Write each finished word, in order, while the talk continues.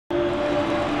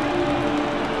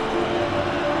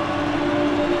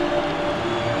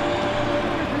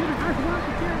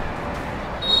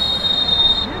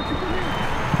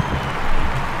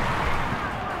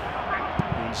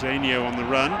Zenio on the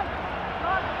run.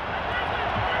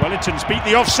 Wellington's beat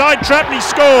the offside trap and he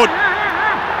scored.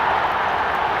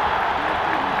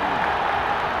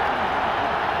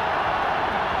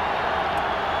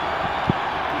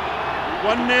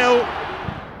 (1-0).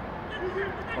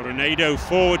 Coronado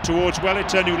forward towards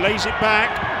Wellington, who lays it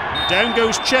back. Down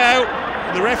goes Chow,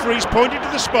 and the referee's pointed to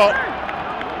the spot.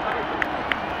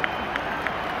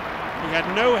 He had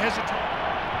no hesitation.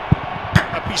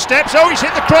 Up he steps. Oh, he's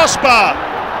hit the crossbar.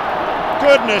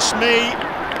 Goodness me.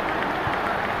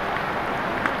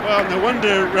 Well, no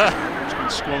wonder it's been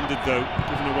squandered though,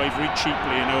 given away very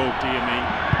cheaply, and oh dear me,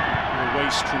 a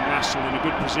waste from Alwasl in a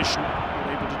good position,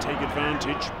 able to take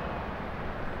advantage.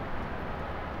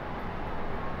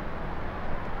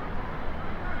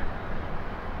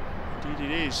 Indeed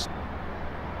it is.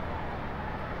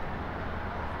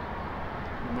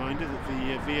 Reminder that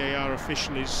the VAR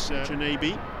official is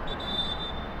Janabi.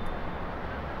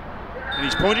 And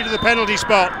he's pointed to the penalty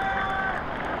spot.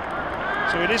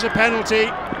 So it is a penalty.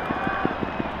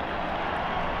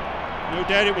 No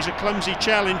doubt it was a clumsy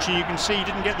challenge, and you can see he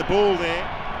didn't get the ball there.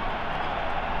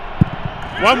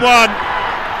 1-1.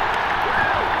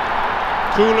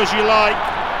 Cool as you like.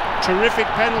 Terrific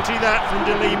penalty that from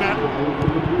De Lima.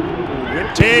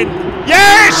 Ripped in.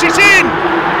 Yes, it's in!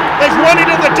 They've won it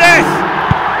at the death.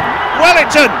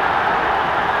 Wellington.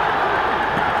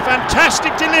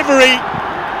 Fantastic delivery.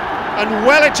 And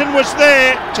Wellington was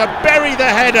there to bury the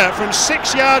header from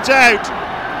 6 yards out.